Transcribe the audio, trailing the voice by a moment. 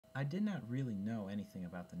I did not really know anything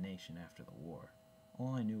about the nation after the war.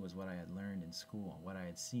 All I knew was what I had learned in school, what I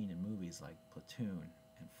had seen in movies like Platoon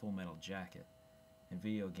and Full Metal Jacket, and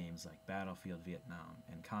video games like Battlefield Vietnam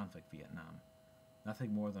and Conflict Vietnam.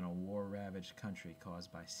 Nothing more than a war-ravaged country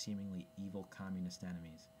caused by seemingly evil communist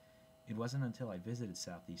enemies. It wasn't until I visited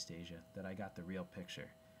Southeast Asia that I got the real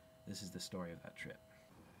picture. This is the story of that trip.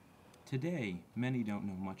 Today, many don't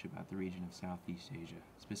know much about the region of Southeast Asia,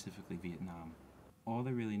 specifically Vietnam. All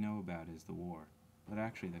they really know about is the war, but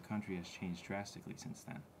actually the country has changed drastically since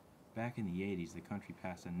then. Back in the 80s, the country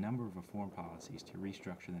passed a number of reform policies to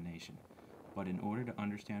restructure the nation, but in order to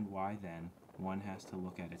understand why then, one has to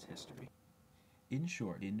look at its history. In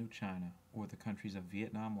short, Indochina, or the countries of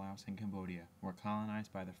Vietnam, Laos, and Cambodia, were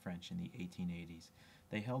colonized by the French in the 1880s.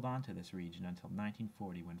 They held on to this region until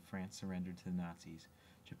 1940 when France surrendered to the Nazis.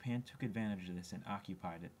 Japan took advantage of this and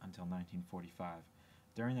occupied it until 1945.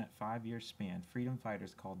 During that 5-year span, freedom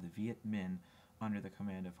fighters called the Viet Minh, under the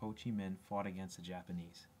command of Ho Chi Minh, fought against the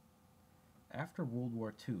Japanese. After World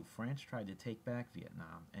War II, France tried to take back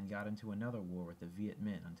Vietnam and got into another war with the Viet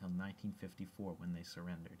Minh until 1954 when they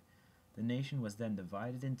surrendered. The nation was then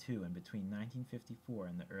divided in two, and between 1954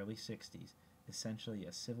 and the early 60s, essentially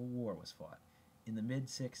a civil war was fought. In the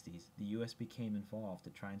mid-60s, the U.S. became involved to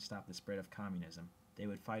try and stop the spread of communism. They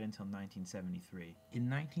would fight until 1973. In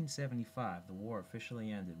 1975, the war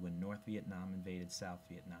officially ended when North Vietnam invaded South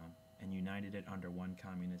Vietnam and united it under one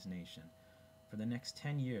communist nation. For the next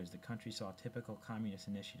 10 years, the country saw typical communist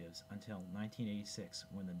initiatives until 1986,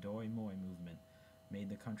 when the Doi Moi movement made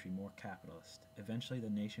the country more capitalist. Eventually, the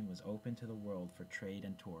nation was open to the world for trade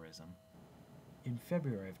and tourism. In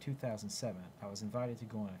February of 2007, I was invited to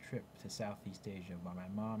go on a trip to Southeast Asia by my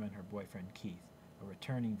mom and her boyfriend Keith, a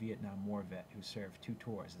returning Vietnam War vet who served 2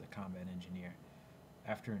 tours as a combat engineer.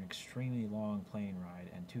 After an extremely long plane ride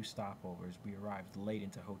and 2 stopovers, we arrived late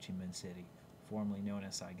into Ho Chi Minh City, formerly known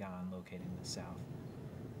as Saigon, located in the south.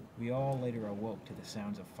 We all later awoke to the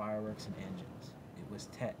sounds of fireworks and engines. It was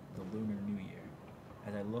Tet, the Lunar New Year.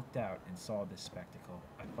 As I looked out and saw this spectacle,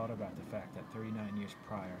 I thought about the fact that 39 years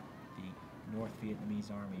prior, the North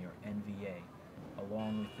Vietnamese Army, or NVA,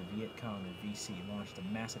 along with the Viet Cong and VC, launched a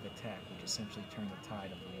massive attack which essentially turned the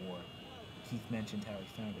tide of the war. Keith mentioned how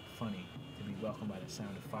he found it funny to be welcomed by the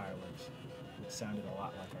sound of fireworks, which sounded a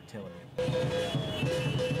lot like artillery.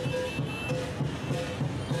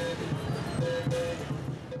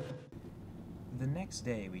 The next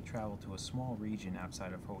day, we traveled to a small region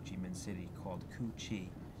outside of Ho Chi Minh City called Cu Chi.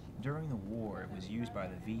 During the war, it was used by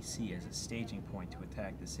the VC as a staging point to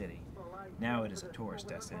attack the city. Now it is a tourist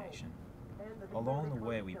destination. Along the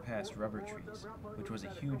way, we passed rubber trees, which was a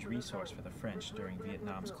huge resource for the French during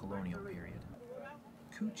Vietnam's colonial period.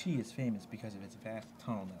 Cu Chi is famous because of its vast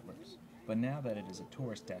tunnel networks, but now that it is a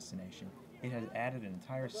tourist destination, it has added an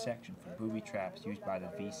entire section for booby traps used by the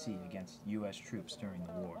VC against U.S. troops during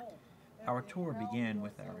the war. Our tour began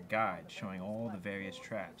with our guide showing all the various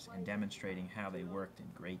traps and demonstrating how they worked in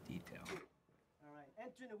great detail.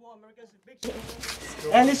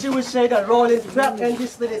 And this you would say that rolling trap and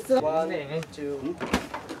this little 1, 2.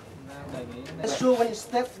 That's true when you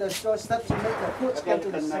step, the short step to make the foot come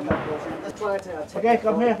to the second. Let's try to attack. Okay,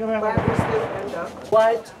 come here.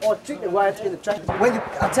 White or trick the white in the trap. When you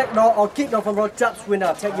attack or kick from road traps, we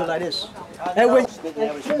now attack you like this. And when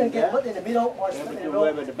you get put in the middle or step in the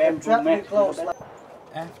road, and trap you close.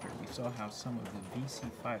 After, we saw how some of the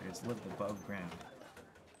VC fighters lived above ground.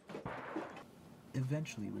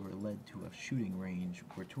 Eventually, we were led to a shooting range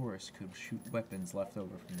where tourists could shoot weapons left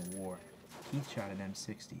over from the war. Keith shot an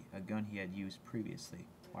M60, a gun he had used previously,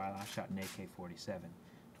 while I shot an AK-47.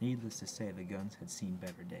 Needless to say, the guns had seen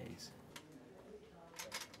better days.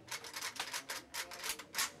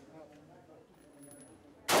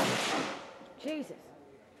 Jesus.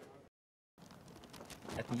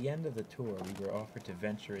 At the end of the tour, we were offered to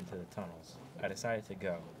venture into the tunnels. I decided to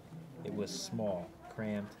go. It was small,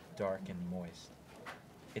 cramped, dark, and moist.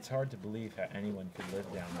 It's hard to believe how anyone could live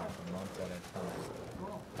down there for months at a time.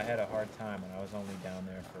 I had a hard time when I was only down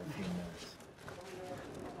there for a few minutes.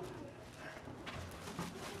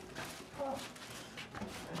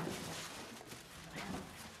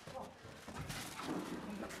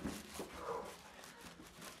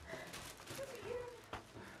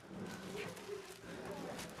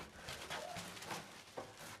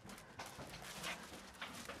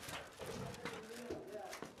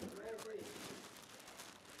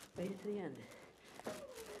 Made it to the end.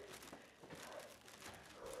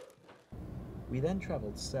 We then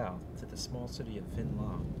traveled south to the small city of Vinh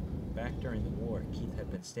Long. Back during the war, Keith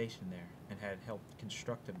had been stationed there and had helped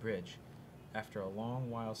construct a bridge. After a long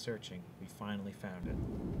while searching, we finally found it.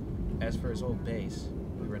 As for his old base,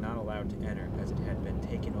 we were not allowed to enter as it had been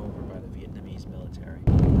taken over by the Vietnamese military.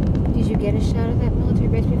 Did you get a shot of that military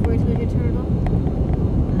base before he told you to turn it off?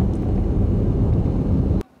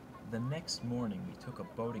 The next morning, we took a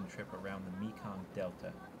boating trip around the Mekong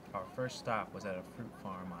Delta. Our first stop was at a fruit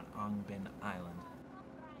farm on Ong Bin Island.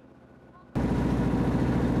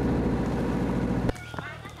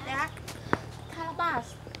 That calabash.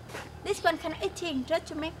 This one can eating just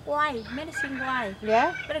to make wine, medicine wine.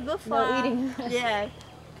 Yeah? Very good for No eating. Yeah.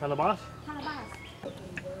 Calabash? Calabash.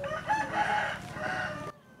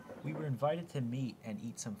 We were invited to meet and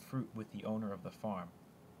eat some fruit with the owner of the farm,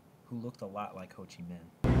 who looked a lot like Ho Chi Minh.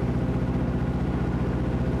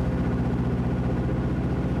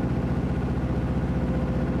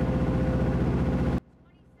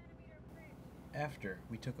 After,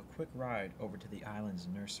 we took a quick ride over to the island's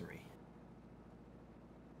nursery.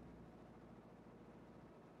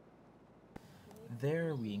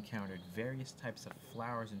 There we encountered various types of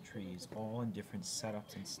flowers and trees, all in different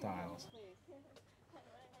setups and styles.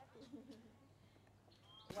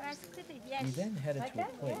 We then headed to a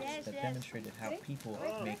place that demonstrated how people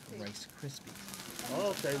make Rice Krispies. Oh,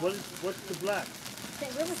 okay. What's the black?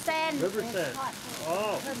 River sand. River sand.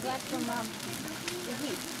 Oh. The black from the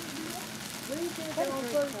heat.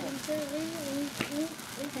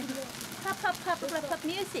 Pop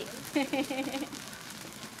music.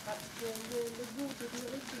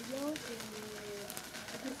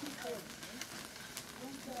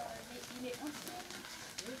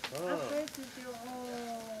 Oh.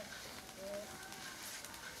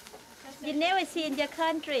 You never see in your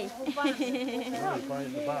country. Find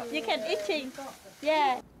the box. You can eating.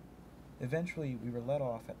 Yeah. Eventually, we were let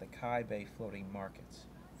off at the Kai Bay floating markets.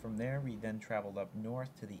 From there, we then traveled up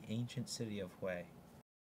north to the ancient city of Hue.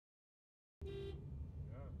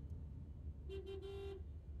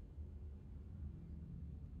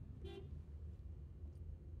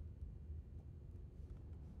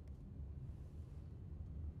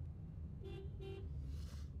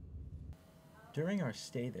 During our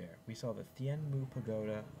stay there, we saw the Thien Mu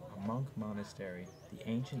Pagoda, a monk monastery, the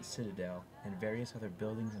ancient citadel, and various other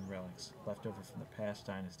buildings and relics left over from the past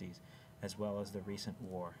dynasties, as well as the recent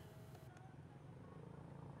war.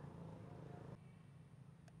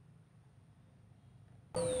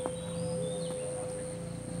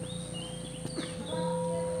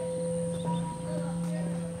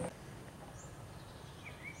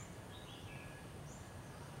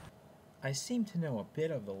 I seem to know a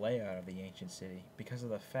bit of the layout of the ancient city because of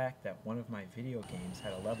the fact that one of my video games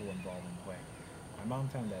had a level involving Hue. My mom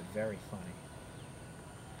found that very funny.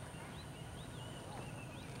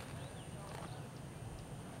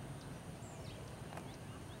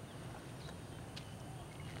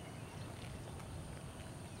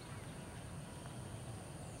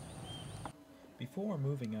 Before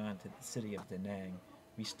moving on to the city of Da Nang,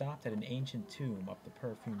 we stopped at an ancient tomb up the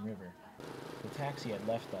Perfume River. The taxi had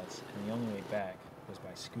left us, and the only way back was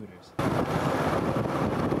by scooters.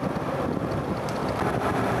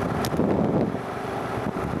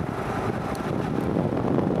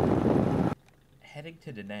 Heading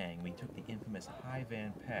to Da Nang, we took the infamous Hai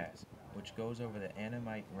Van Pass, which goes over the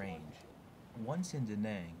Annamite Range. Once in Da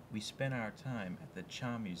Nang, we spent our time at the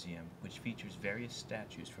Cha Museum, which features various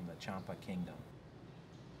statues from the Champa Kingdom.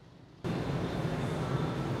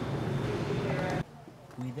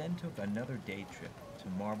 We then took another day trip to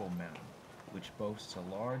Marble Mountain, which boasts a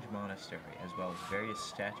large monastery as well as various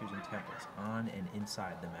statues and temples on and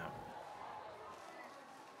inside the mountain.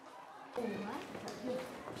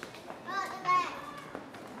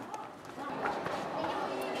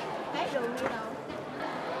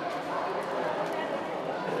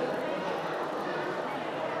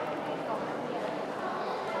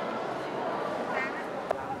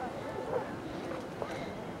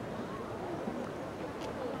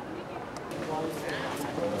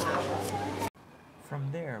 From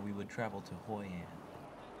there, we would travel to Hoi An.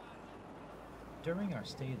 During our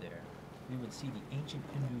stay there, we would see the ancient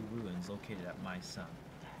Hindu ruins located at Mai Sun.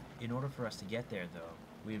 In order for us to get there, though,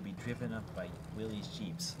 we would be driven up by Willys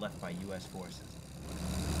Jeeps left by U.S. forces.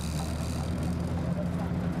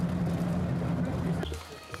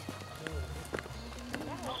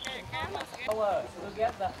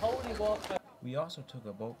 We also took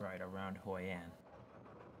a boat ride around Hoi An.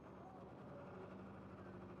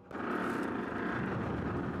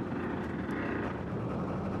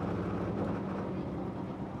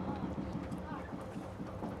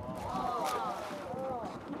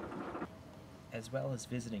 As well as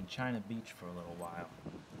visiting China Beach for a little while.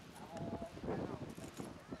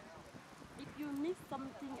 If you need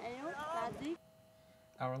something else,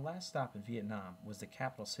 Our last stop in Vietnam was the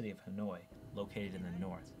capital city of Hanoi, located in the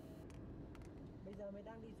north.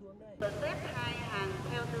 Xếp hai hàng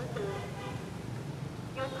theo thứ tự.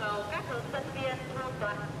 Yêu cầu các hướng dẫn viên thu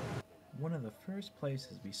toàn. One of the first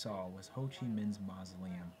places we saw was Ho Chi Minh's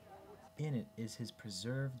mausoleum. In it is his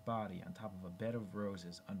preserved body on top of a bed of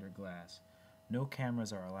roses under glass. No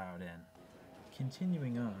cameras are allowed in.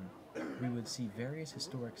 Continuing on, we would see various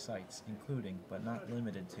historic sites, including, but not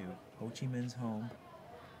limited to, Ho Chi Minh's home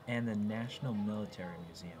and the National Military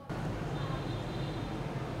Museum.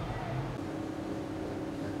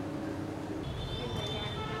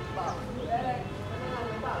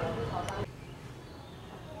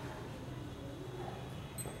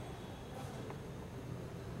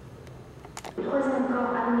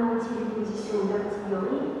 Représentant anéanti les positions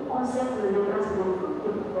d'artillerie, encercle les bases de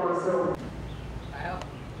toutes les trois zones.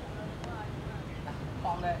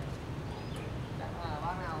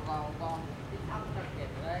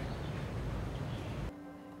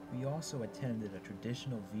 We also attended a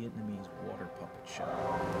traditional Vietnamese water puppet show.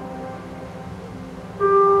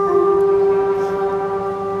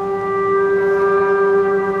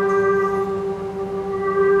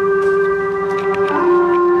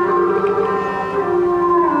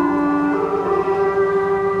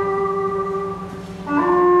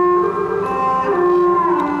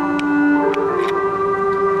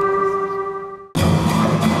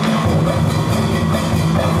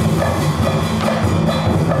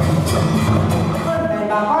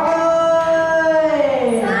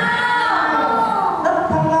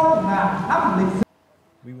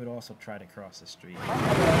 We would also try to cross the street.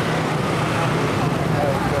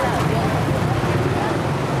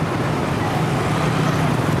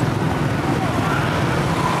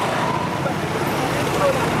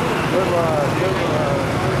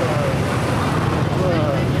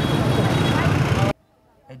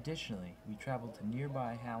 Additionally, we traveled to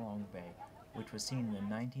nearby Ha Long Bay, which was seen in the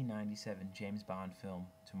 1997 James Bond film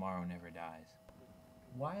Tomorrow Never Dies.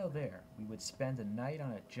 While there, we would spend a night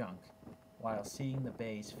on a junk while seeing the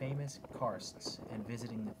bay's famous karsts and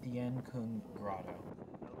visiting the Thien Kung Grotto.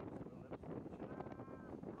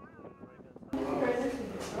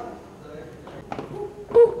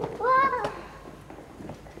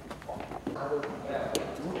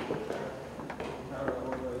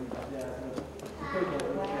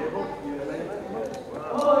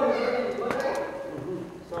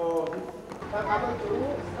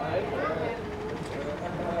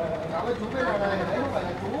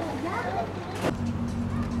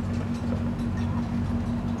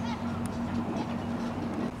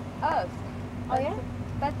 Oh yeah?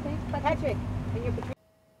 That's me. Patrick. And you're Patrick.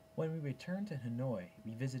 When we returned to Hanoi,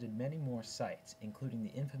 we visited many more sites, including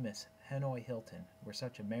the infamous Hanoi Hilton, where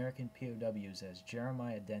such American POWs as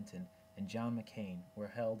Jeremiah Denton and John McCain were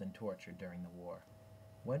held and tortured during the war.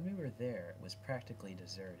 When we were there, it was practically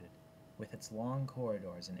deserted. With its long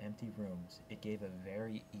corridors and empty rooms, it gave a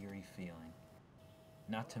very eerie feeling.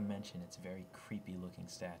 Not to mention its very creepy-looking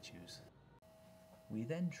statues. We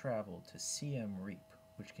then traveled to Siem Reap,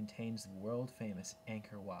 which contains the world-famous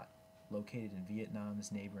Angkor Wat, located in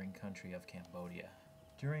Vietnam's neighboring country of Cambodia.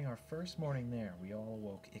 During our first morning there, we all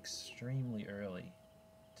awoke extremely early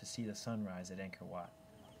to see the sunrise at Angkor Wat.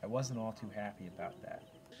 I wasn't all too happy about that,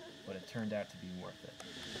 but it turned out to be worth it.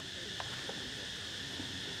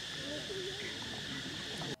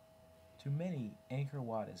 To many, Angkor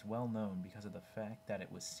Wat is well known because of the fact that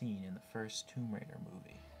it was seen in the first Tomb Raider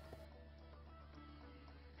movie.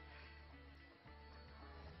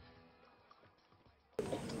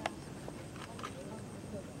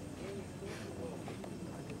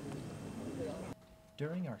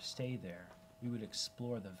 During our stay there, we would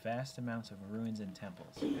explore the vast amounts of ruins and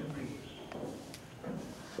temples.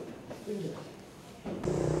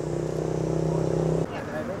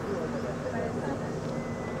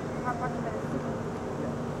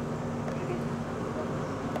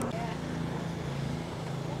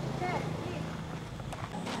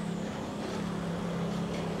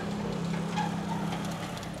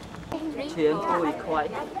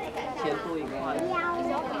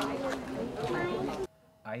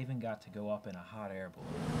 I even got to go up in a hot air balloon.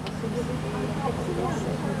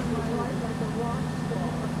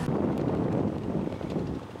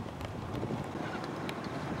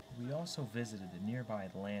 We also visited the nearby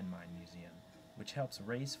Landmine Museum, which helps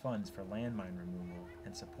raise funds for landmine removal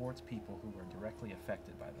and supports people who were directly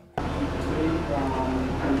affected by them.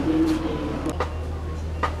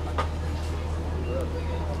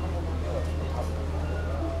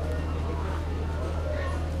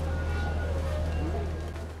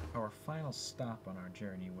 Our final stop on our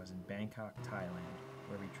journey was in Bangkok, Thailand,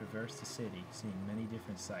 where we traversed the city, seeing many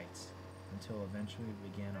different sights. until eventually we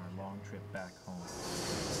began our long trip back home.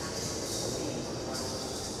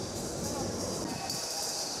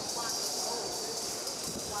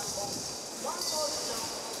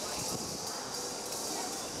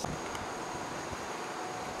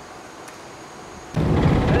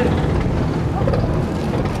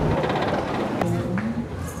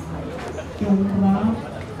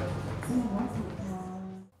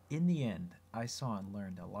 In the end, I saw and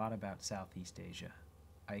learned a lot about Southeast Asia.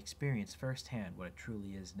 I experienced firsthand what it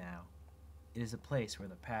truly is now. It is a place where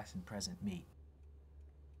the past and present meet.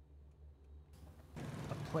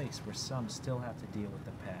 A place where some still have to deal with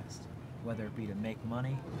the past, whether it be to make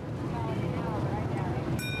money,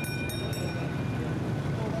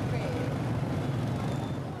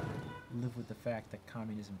 live with the fact that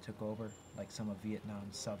communism took over, like some of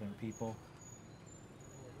Vietnam's southern people,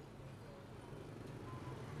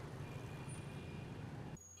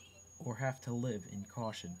 or have to live in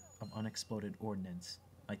caution of unexploded ordnance,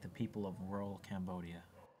 like the people of rural Cambodia.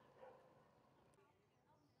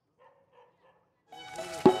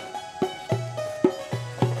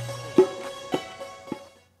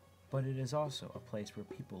 But it is also a place where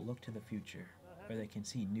people look to the future, where they can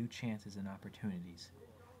see new chances and opportunities.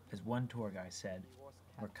 As one tour guide said,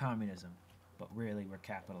 we're communism, but really we're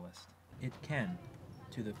capitalist. It can,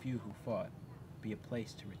 to the few who fought, be a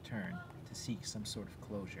place to return to seek some sort of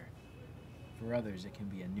closure. For others, it can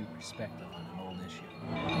be a new perspective on an old issue.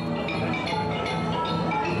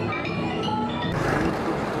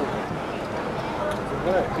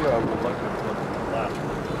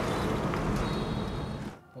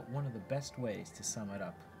 But one of the best ways to sum it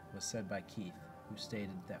up was said by Keith, who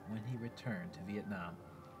stated that when he returned to Vietnam,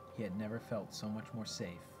 he had never felt so much more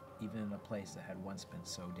safe, even in a place that had once been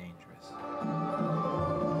so dangerous.